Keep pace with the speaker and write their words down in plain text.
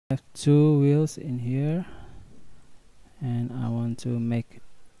have two wheels in here, and I want to make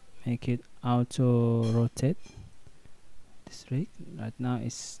it auto rotate this rig. Right now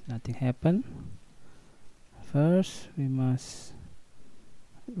it's nothing happen. First we must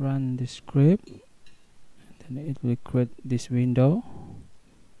run the script, and then it will create this window.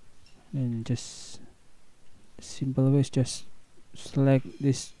 And just simple way is just select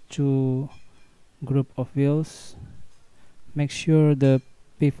these two group of wheels, make sure the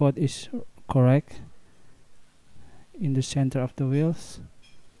pivot is correct in the center of the wheels,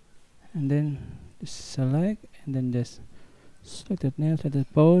 and then just select, and then just select the nail, select the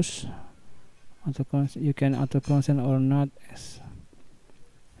pose, you can auto consent or not,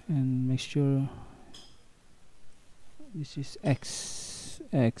 and make sure this is X,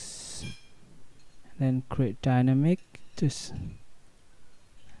 then create dynamic. Just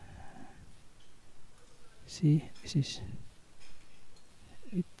see, this is,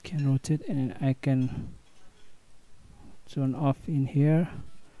 it can rotate, and I can turn off in here.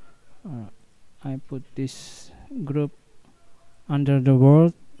 I put this group under the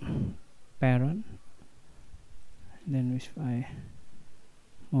world parent, then if I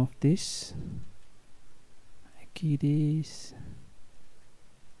move this, I key this,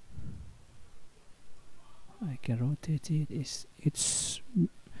 I can rotate it. It's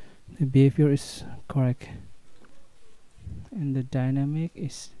the behavior is correct, and the dynamic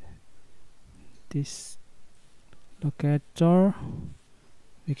is this locator.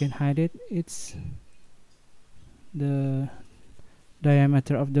 We can hide it. It's the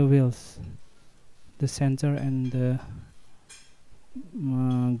diameter of the wheels, the center and the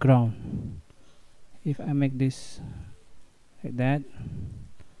ground. If I make this like that,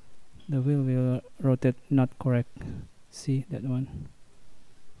 the wheel will rotate not correct. See that one?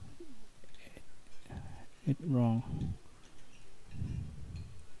 It wrong.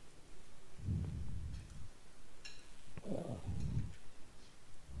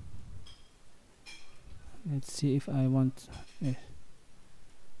 Let's see if I want.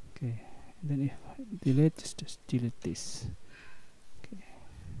 Okay, then if I delete, just delete this. Okay.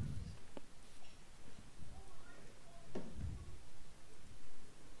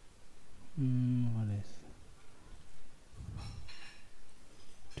 What is?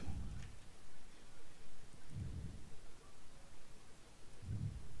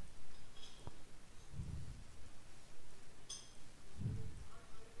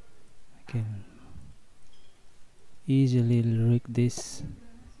 I can easily rig this.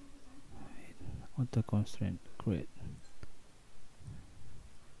 Auto constraint, create.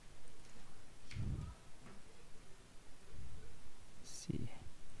 See,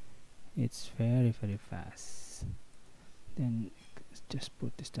 it's very fast. Then just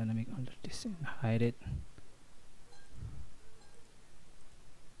put this dynamic under this and hide it.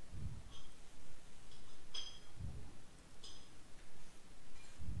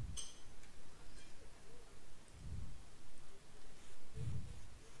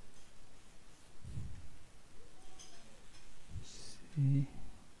 See,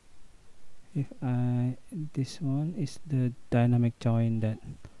 if this one is the dynamic join that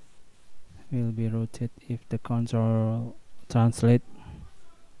will be rotate if the console translate.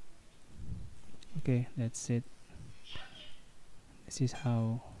 Okay, that's it. This is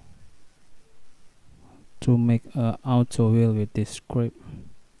how to make a auto wheel with this script.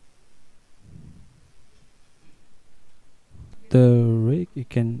 The rig you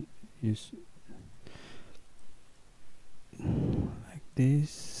can use like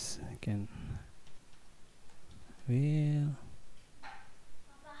this. I can wheel,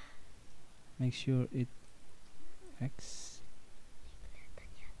 make sure it X.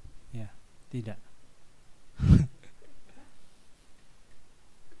 Yeah, tidak.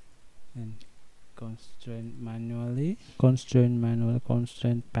 And constraint manually, constraint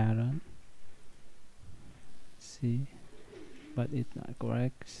parent. See, but it's not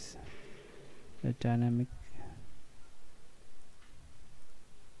correct. The dynamic.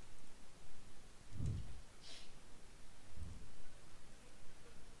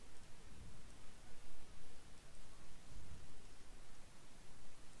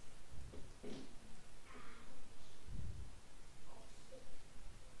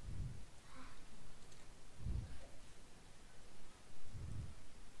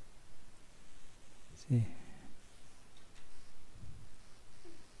 See.